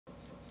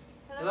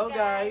Hello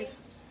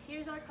guys!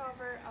 Here's our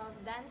cover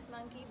of Dance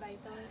Monkey by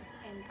Tones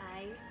and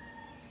I.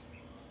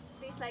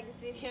 Please like this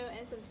video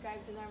and subscribe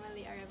to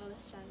NormanLee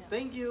Arevalo's channel.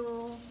 Thank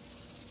you!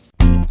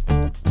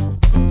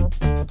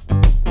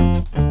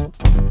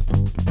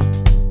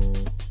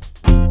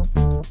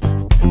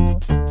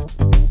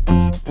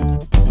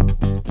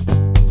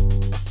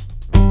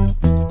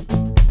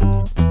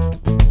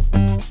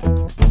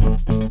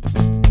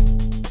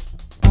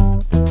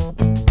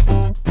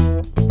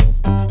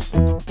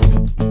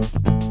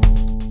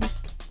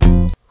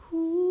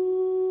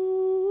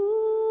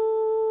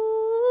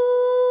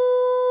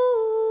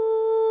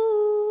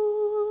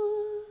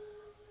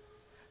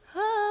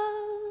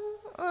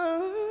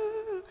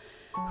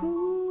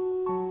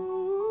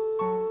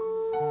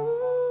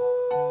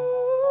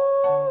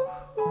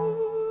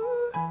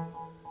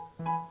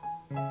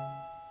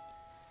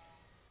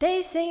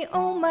 They say,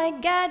 oh my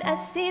God, I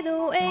see the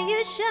way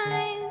you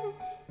shine.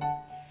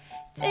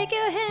 Take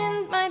your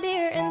hand, my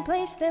dear, and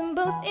place them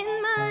both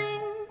in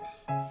mine.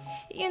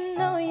 You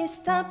know you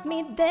stopped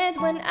me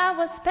dead when I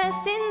was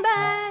passing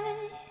by.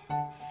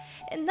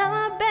 And now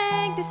I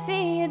beg to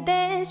see you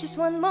dance just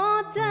one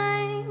more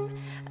time.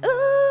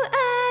 Ooh,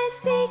 I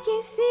see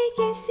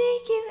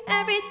you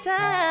every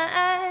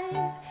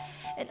time.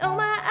 And oh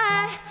my,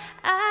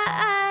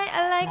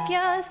 I like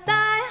your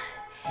style.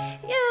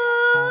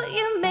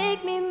 You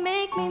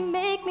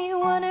make me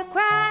wanna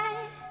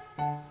cry.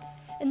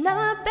 And now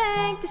I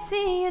beg to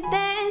see you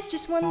dance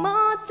just one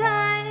more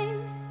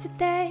time. So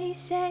they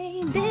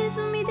say, dance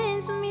for me,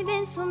 dance for me,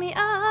 dance for me,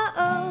 oh,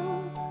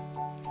 oh.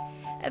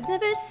 I've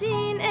never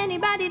seen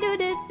anybody do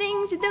the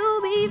things you do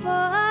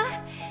before.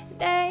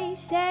 They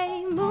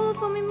say, move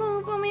for me,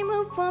 move for me,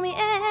 move for me,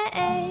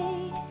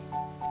 eh.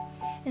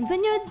 And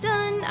when you're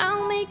done,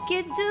 I'll make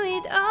you do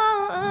it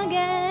all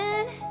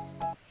again.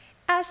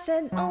 I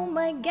said, oh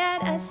my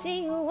God, I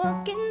see you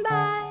walking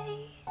by.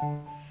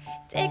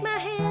 Take my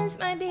hands,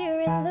 my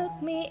dear, and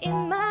look me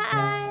in my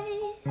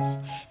eyes.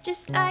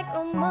 Just like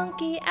a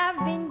monkey,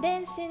 I've been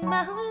dancing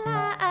my whole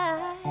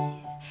life.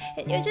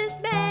 And you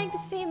just beg to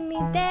see me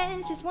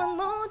dance just one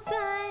more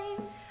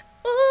time.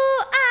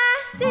 Ooh,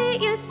 I see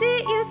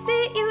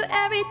you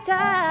every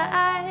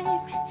time.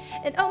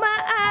 And oh my,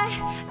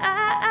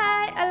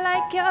 I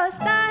like your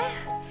style.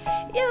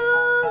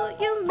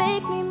 You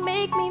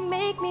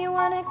make me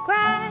wanna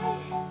cry.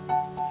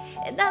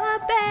 And now I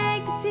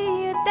beg to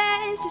see you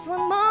dance just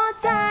one more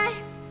time.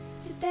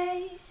 So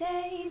they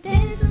say,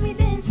 dance for me,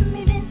 dance for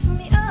me, dance for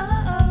me, oh,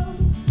 oh.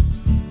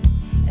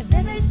 I've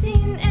never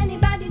seen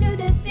anybody do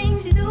the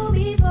things you do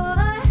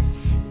before.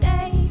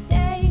 They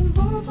say,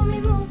 move for me,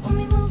 move for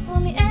me, move for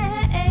me,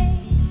 eh.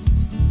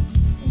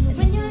 And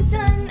when you're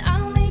done,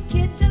 I'll make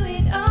you do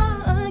it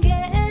all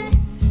again.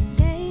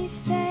 They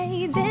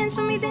say, dance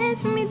for me,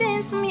 dance for me,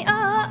 dance for me,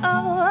 oh,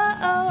 oh, oh,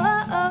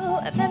 oh, oh, oh.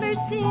 I've never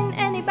seen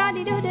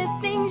anybody do the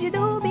things you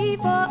do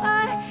before.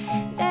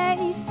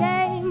 They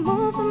say,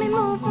 move for me,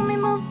 move for me,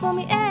 move for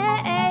me,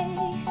 eh.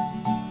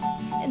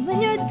 And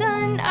when you're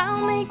done, I'll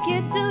make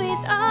you do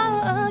it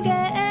all again.